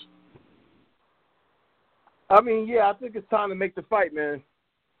feelings? I mean, yeah, I think it's time to make the fight, man.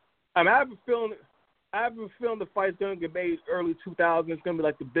 I mean, I have a feeling the fight's going to get made early 2000s. It's going to be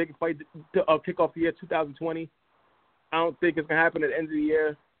like the big fight to kick off the year 2020. I don't think it's going to happen at the end of the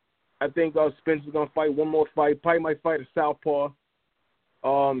year. I think Spence is going to fight one more fight. Probably might fight a southpaw.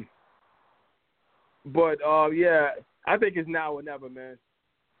 Yeah, I think it's now or never, man.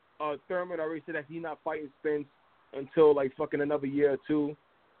 Thurman already said that he's not fighting Spence until like fucking another year or two.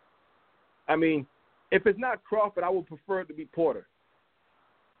 I mean, if it's not Crawford, I would prefer it to be Porter.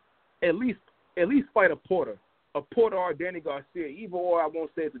 At least fight a Porter or Danny Garcia. Either or, I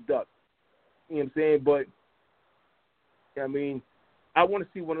won't say it's a duck. You know what I'm saying? But I mean, I want to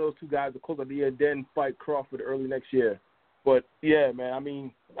see one of those two guys to close out the year, then fight Crawford early next year. But yeah, man, I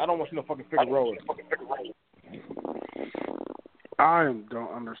mean, I don't want you to fucking Figueroa. I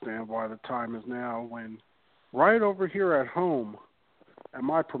don't understand why the time is now when right over here at home, at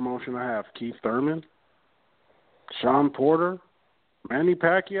my promotion, I have Keith Thurman, Sean Porter, Manny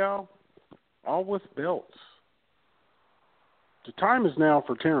Pacquiao, all with belts. The time is now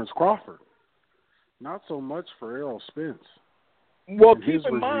for Terrence Crawford, not so much for Errol Spence. Well, keep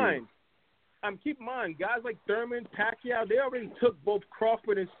in mind, guys like Thurman, Pacquiao, they already took both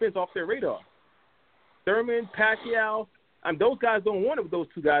Crawford and Spence off their radar. Thurman, Pacquiao, those guys don't want it with those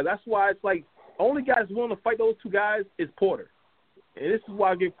two guys. That's why it's like only guys willing to fight those two guys is Porter. And this is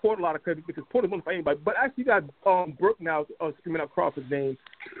why I give Porter a lot of credit, because Porter's willing to fight anybody. But actually, you got Brooke now screaming out Crawford's name.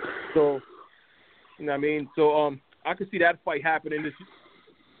 So, you know what I mean? So I could see that fight happening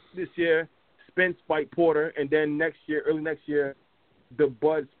this year. Spence fight Porter, and then next year, early next year, the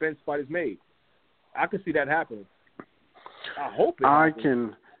Bud Spence fight is made. I could see that happening. I hope it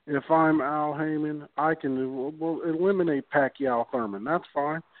happens. If I'm Al Heyman, I can eliminate Pacquiao Thurman. That's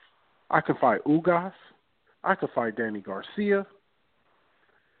fine. I can fight Ugas. I can fight Danny Garcia.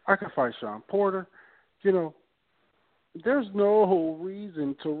 I can fight Sean Porter. You know, there's no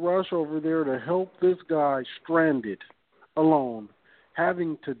reason to rush over there to help this guy stranded, alone,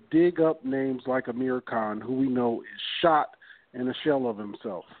 having to dig up names like Amir Khan, who we know is shot in a shell of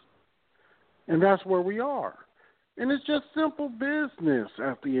himself. And that's where we are. And it's just simple business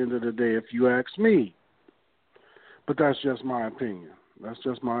at the end of the day, if you ask me. But that's just my opinion.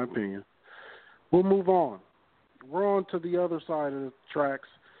 We'll move on. We're on to the other side of the tracks.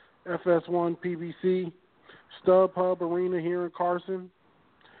 FS1 PBC, StubHub Arena here in Carson.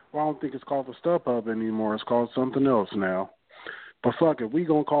 Well, I don't think it's called the StubHub anymore. It's called something else now. But fuck it, we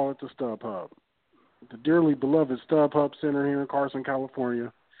going to call it the StubHub. The dearly beloved StubHub Center here in Carson,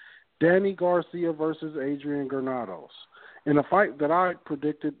 California. Danny Garcia versus Adrian Granados. In a fight that I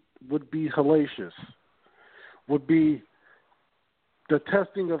predicted would be hellacious, would be the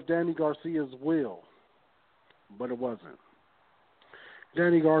testing of Danny Garcia's will, but it wasn't.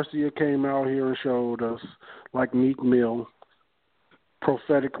 Danny Garcia came out here and showed us, like Meek Mill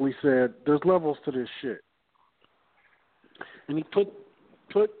prophetically said, there's levels to this shit. And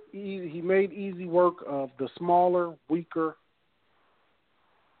he made easy work of the smaller, weaker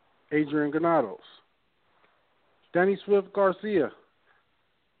Adrian Granados. Danny Swift Garcia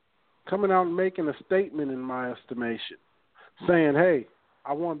coming out and making a statement in my estimation, saying, hey,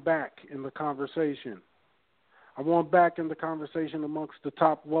 I want back in the conversation. I want back in the conversation amongst the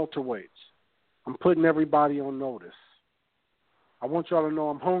top welterweights. I'm putting everybody on notice. I want y'all to know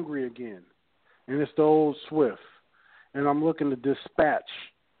I'm hungry again. And it's the old Swift. And I'm looking to dispatch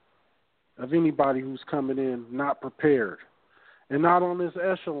of anybody who's coming in not prepared and not on this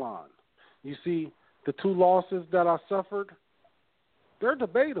echelon. You see, the two losses that I suffered, they're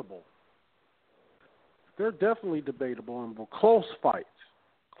debatable. They're definitely debatable and were close fights.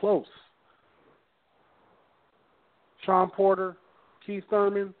 Close. Sean Porter, Keith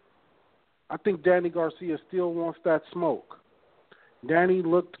Thurman, I think Danny Garcia still wants that smoke. Danny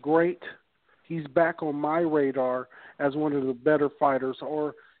looked great. He's back on my radar as one of the better fighters,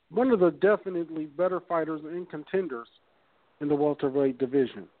 or one of the definitely better fighters and contenders in the welterweight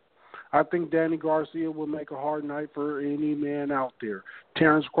division. I think Danny Garcia will make a hard night for any man out there,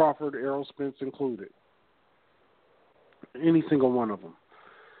 Terrence Crawford, Errol Spence included. Any single one of them.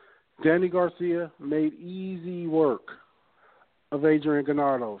 Danny Garcia made easy work of Adrian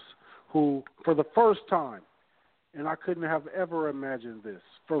Granados, who, for the first time, and I couldn't have ever imagined this,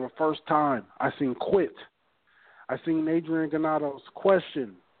 for the first time, I seen quit. I seen Adrian Granados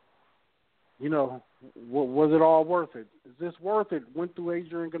question, was it all worth it? Is this worth it? Went through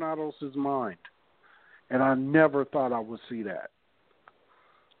Adrian Granados' mind. And I never thought I would see that.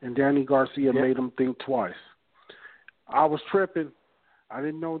 And Danny Garcia made him think twice. I was tripping. I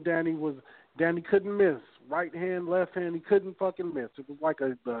didn't know Danny couldn't miss. Right hand, left hand, he couldn't fucking miss. It was like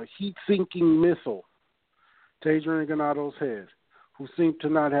a heat-sinking missile to Adrian Granados' head, who seemed to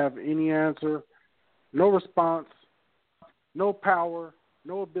not have any answer, no response, no power,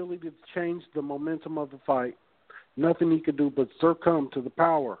 no ability to change the momentum of the fight. Nothing he could do but succumb to the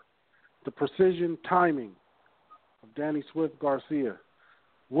power, the precision, timing of Danny Swift Garcia.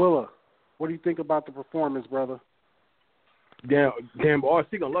 Willa, what do you think about the performance, brother? Damn,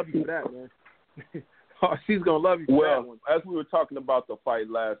 RC gonna love you for that, man. RC's gonna love you for that one. As we were talking about the fight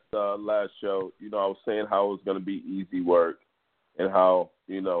last show, I was saying how it was gonna be easy work, and how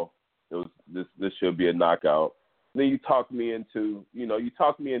it was this should be a knockout. Then you talked me into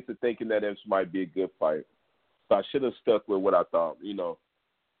thinking that this might be a good fight. So I should have stuck with what I thought.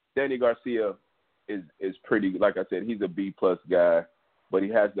 Danny Garcia is pretty, like I said, he's a B+ guy, but he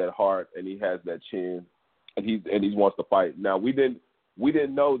has that heart and he has that chin, and he wants to fight. Now we didn't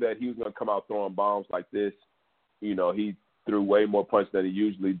know that he was going to come out throwing bombs like this. He threw way more punches than he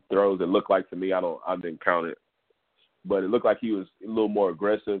usually throws. It looked like to me, I didn't count it, but it looked like he was a little more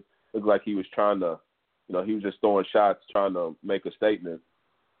aggressive. It looked like he was trying to, he was just throwing shots, trying to make a statement,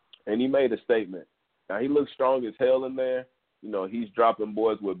 and he made a statement. Now he looks strong as hell in there. He's dropping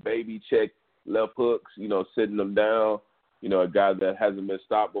boys with baby check left hooks, sitting them down. A guy that hasn't been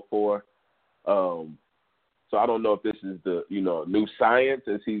stopped before. So I don't know if this is the, new science,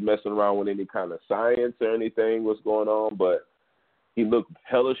 as he's messing around with any kind of science or anything, what's going on, but he looked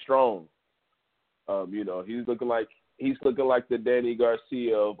hella strong. He's looking like the Danny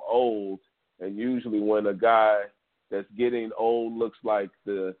Garcia of old, and usually when a guy that's getting old looks like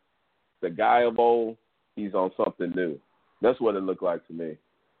the guy of old, he's on something new. That's what it looked like to me.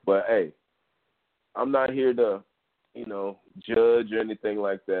 But hey, I'm not here to, judge or anything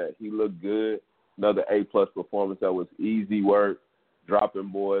like that. He looked good. Another A+ performance. That was easy work, dropping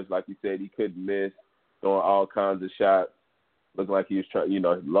boys. Like you said, he couldn't miss, throwing all kinds of shots. Looked like he was trying,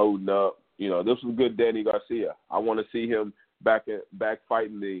 loading up. This was good Danny Garcia. I want to see him back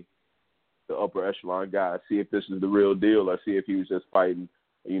fighting the upper echelon guy. See if this is the real deal, or see if he was just fighting,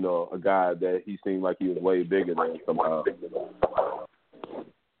 a guy that he seemed like he was way bigger than somehow.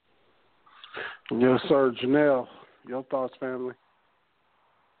 Yes, sir. Janelle, your thoughts, family?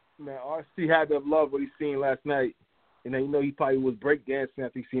 Man, RC had to love what he seen last night. And then, he probably was breakdancing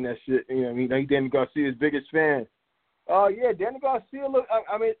after he seen that shit. He's Danny Garcia's biggest fan. Danny Garcia,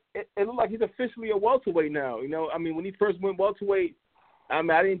 it looked like he's officially a welterweight now. When he first went welterweight, I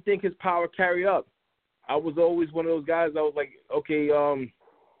didn't think his power carried up. I was always one of those guys that was like, okay,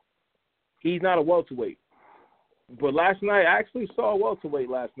 he's not a welterweight. But last night, I actually saw a welterweight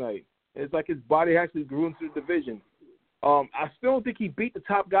last night. It's like his body actually grew into the division. I still don't think he beat the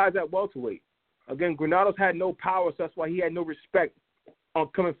top guys at welterweight. Again, Granados had no power, so that's why he had no respect on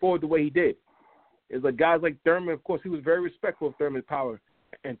coming forward the way he did. It's like guys like Thurman, of course, he was very respectful of Thurman's power.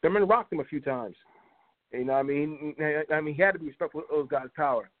 And Thurman rocked him a few times. He had to be respectful of those guys'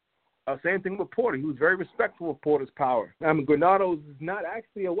 power. Same thing with Porter. He was very respectful of Porter's power. Granados is not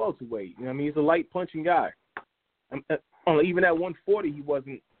actually a welterweight. He's a light punching guy. Even at 140, he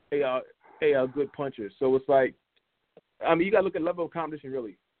wasn't a good puncher. So it's like, you got to look at level of competition,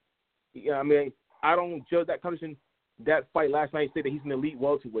 really. I don't judge that competition, that fight last night, and say that he's an elite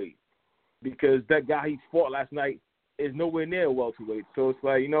welterweight, because that guy he fought last night is nowhere near a welterweight. So it's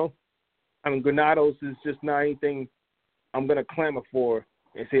like, Granados is just not anything I'm going to clamor for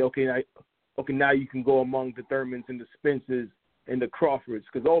and say, okay, now you can go among the Thurmans and the Spences and the Crawfords,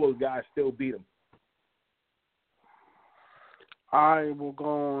 because all those guys still beat him. I will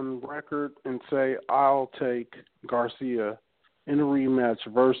go on record and say I'll take Garcia in a rematch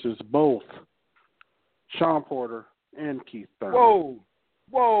versus both Sean Porter and Keith Thurman.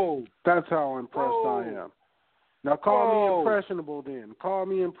 Whoa. That's how impressed I am. Now call me impressionable then. Call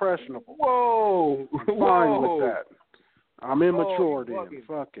me impressionable. Whoa. I'm fine with that. I'm immature then.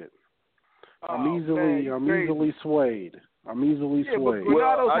 Fuck it. I'm easily swayed. I'm easily swayed. But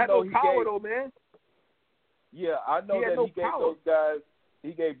Granados had no power though, man. Yeah, I know that he gave those guys.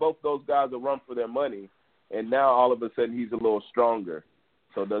 He gave both those guys a run for their money, and now all of a sudden he's a little stronger.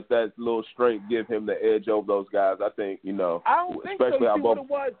 So does that little strength give him the edge over those guys? I think, I don't think so. You see what it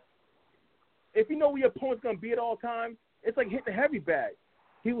was? If you know where your opponent's going to be at all times, it's like hitting a heavy bag.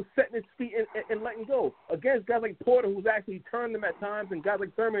 He was setting his feet and letting go. Against guys like Porter, who's actually turned them at times, and guys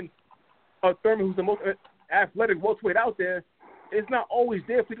like Thurman, who's the most athletic welterweight out there, it's not always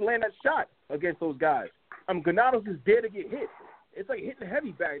there for you to land that shot against those guys. Granados is there to get hit. It's like hitting a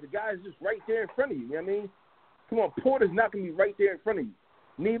heavy bag. The guy's just right there in front of you. You know what I mean? Come on, Porter's not going to be right there in front of you.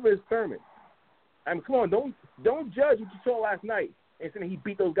 Neither is Thurman. Come on, don't judge what you saw last night and saying he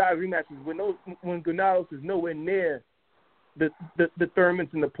beat those guys rematches when Granados is nowhere near the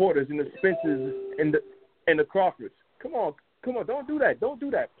Thurmans and the Porters and the Spencers and the Crawfords. Come on, don't do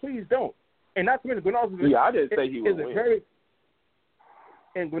that. Please don't. And not to mention Granados I didn't say he would win.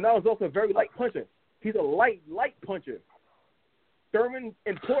 And Granados is also a very light puncher. He's a light puncher. Thurman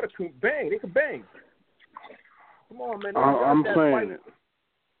and Porter can bang. They can bang. Come on, man. I'm saying it.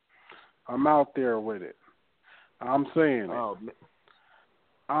 I'm out there with it. I'm saying it.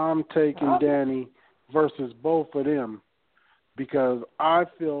 I'm taking Danny versus both of them because I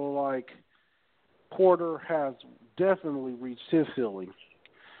feel like Porter has definitely reached his ceiling.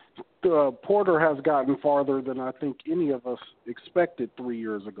 Porter has gotten farther than I think any of us expected 3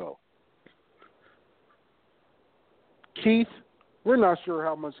 years ago. Keith, we're not sure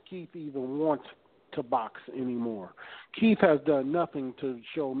how much Keith even wants to box anymore. Keith has done nothing to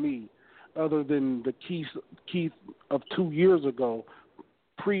show me other than the Keith of 2 years ago,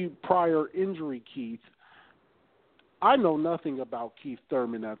 prior injury Keith. I know nothing about Keith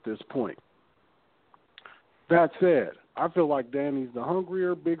Thurman at this point. That said, I feel like Danny's the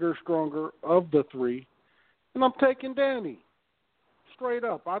hungrier, bigger, stronger of the three, and I'm taking Danny. Straight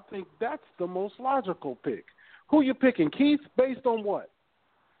up, I think that's the most logical pick. Who you picking, Keith, based on what?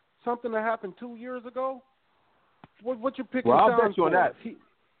 Something that happened 2 years ago? What you picking? Well, I'll bet you on that.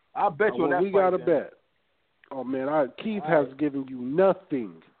 I'll bet you on that. We got to bet. Oh, man, Keith has given you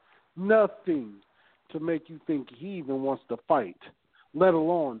nothing to make you think he even wants to fight, let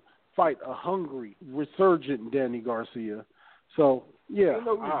alone fight a hungry, resurgent Danny Garcia. So, yeah.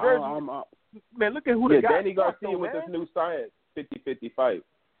 Man, look at who they got. Danny Garcia with this new science, 50-50 fight.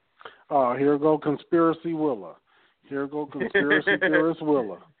 Here go Conspiracy Willa. Here go Conspiracy Theorist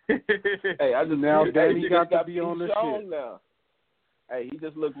Willa. Hey, now Danny got to be on the shit. Now. Hey, he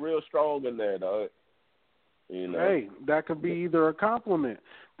just looked real strong in there, though. Hey, that could be either a compliment.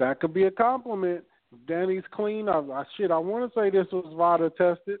 That could be a compliment. Danny's clean. I want to say this was VADA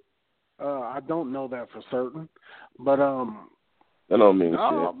tested. I don't know that for certain, but I don't mean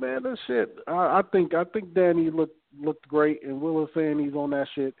shit. Man, that shit. I think Danny looked great, and Will is saying he's on that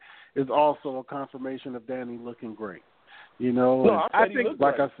shit is also a confirmation of Danny looking great. No, I think,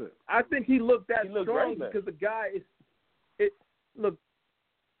 like I said, I think he looked that strong great, because the guy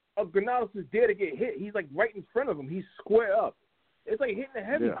Granados is there to get hit. He's like right in front of him. He's square up. It's like hitting a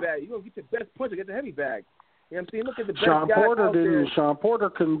heavy bag. You're gonna get your best puncher, get the heavy bag. You know what I'm saying? Look at the best guy. Sean Porter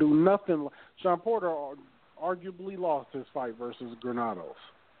couldn't do nothing. Sean Porter arguably lost his fight versus Granados.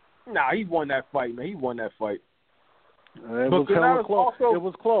 Nah, he won that fight, man. He won that fight. It was hella close. It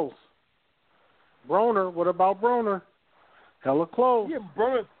was close. Broner, what about Broner? Hella close. Yeah,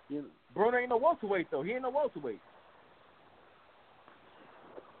 Broner ain't no welterweight, though. He ain't no welterweight.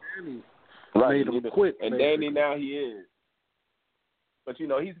 Danny made him quit. And basically. Danny now he is. But,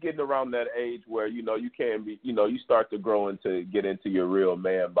 he's getting around that age where, you can be, you start to get into your real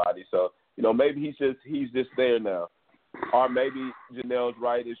man body. So, maybe he's just there now. Or maybe Janelle's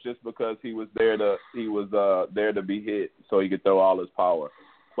right. It's just because he was there to be hit so he could throw all his power.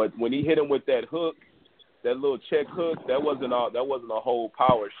 But when he hit him with that hook, that little check hook, that wasn't a whole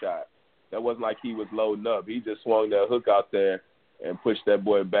power shot. That wasn't like he was loading up. He just swung that hook out there and pushed that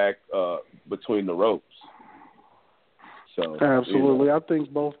boy back between the ropes. So absolutely, I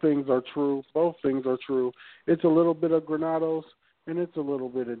think both things are true. It's a little bit of Granados and it's a little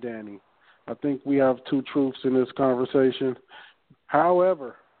bit of Danny. I think we have two truths in this conversation.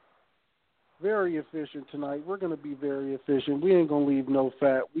 However, very efficient tonight. We're going to be very efficient. We ain't going to leave no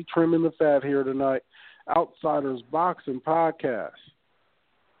fat. We trimming the fat here tonight. Outsiders Boxing Podcast.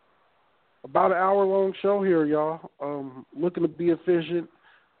 About an hour-long show here, y'all. Looking to be efficient.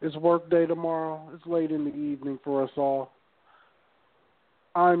 It's work day tomorrow. It's late in the evening for us all.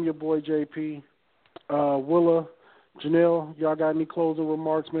 I'm your boy, JP. Willa, Janelle, y'all got any closing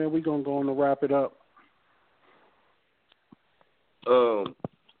remarks, man? We're going to go on to wrap it up. Yeah,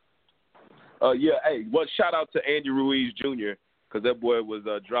 hey, shout out to Andy Ruiz Jr. because that boy was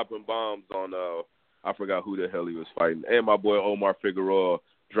dropping bombs on, I forgot who the hell he was fighting. And my boy Omar Figueroa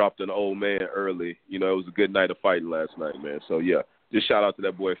dropped an old man early. You know, it was a good night of fighting last night, man. So, yeah, just shout out to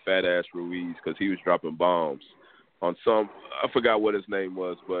that boy Fat Ass Ruiz because he was dropping bombs on some, I forgot what his name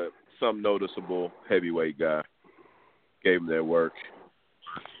was, but some noticeable heavyweight guy. Gave him their work.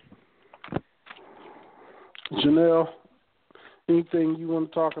 Janelle, anything you want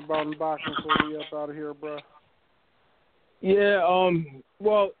to talk about in boxing before we up out of here, bro? Yeah,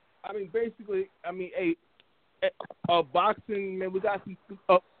 well, I mean, basically, boxing, man, we got some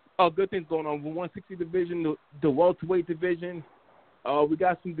good things going on. The 160 division, the welterweight division, we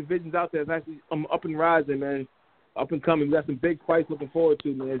got some divisions out there that's actually up and rising, man, up and coming. We got some big fights looking forward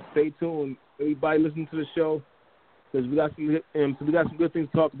to, man. Stay tuned. Everybody listen to the show because we got some good things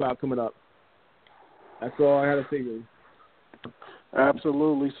to talk about coming up. That's all I had to say, really.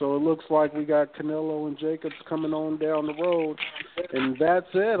 Absolutely. So it looks like we got Canelo and Jacobs coming on down the road. And that's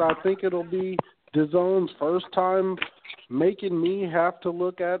it. I think it'll be DAZN's first time making me have to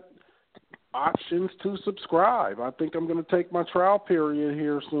look at options to subscribe. I think I'm going to take my trial period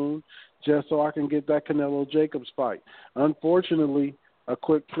here soon just so I can get that Canelo-Jacobs fight. Unfortunately, a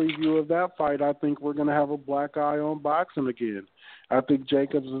quick preview of that fight, I think we're going to have a black eye on boxing again. I think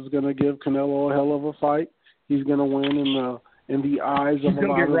Jacobs is going to give Canelo a hell of a fight. He's going to win in the eyes of a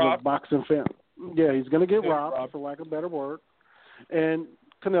lot of the boxing fans. Yeah, he's going to get robbed, for lack of a better word. And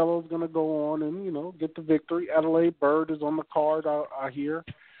Canelo's going to go on and, get the victory. Adelaide Byrd is on the card, I hear.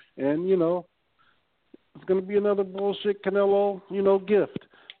 And, it's going to be another bullshit Canelo, gift.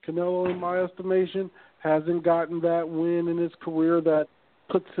 Canelo, in my estimation, hasn't gotten that win in his career that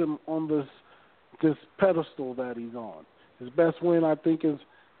puts him on this pedestal that he's on. His best win, I think, is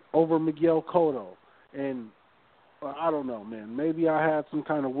over Miguel Cotto. And I don't know, man. Maybe I had some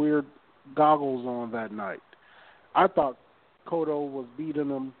kind of weird goggles on that night. I thought Cotto was beating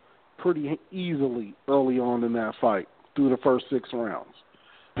him pretty easily early on in that fight through the first 6 rounds.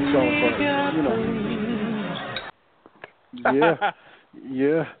 So,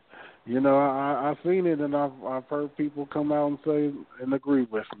 yeah. I've seen it, and I've heard people come out and say and agree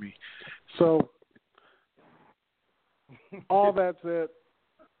with me. So, all that said,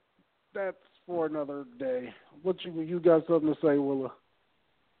 that's for another day. What you got something to say, Willa?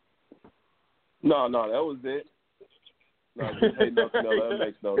 No, that was it. No, that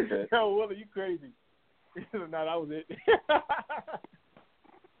makes no sense. Yo, Willa, you crazy. No, that was it.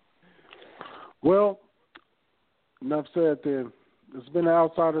 Well, enough said then. It's been the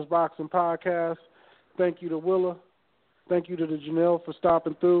Outsiders Boxing Podcast. Thank you to Willa. Thank you to the Janelle for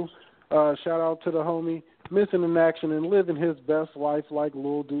stopping through. Shout out to the homie missing in action and living his best life like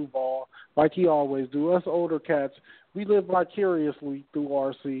Lil Duval, like he always do. Us older cats, we live vicariously through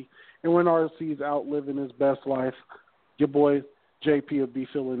RC. And when RC's out living his best life, your boy JP will be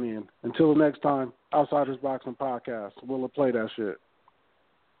filling in. Until the next time, Outsiders Boxing Podcast. Willa, play that shit.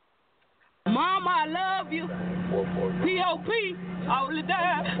 Mama, I love you. P.O.P. all the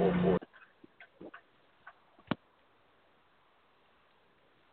time.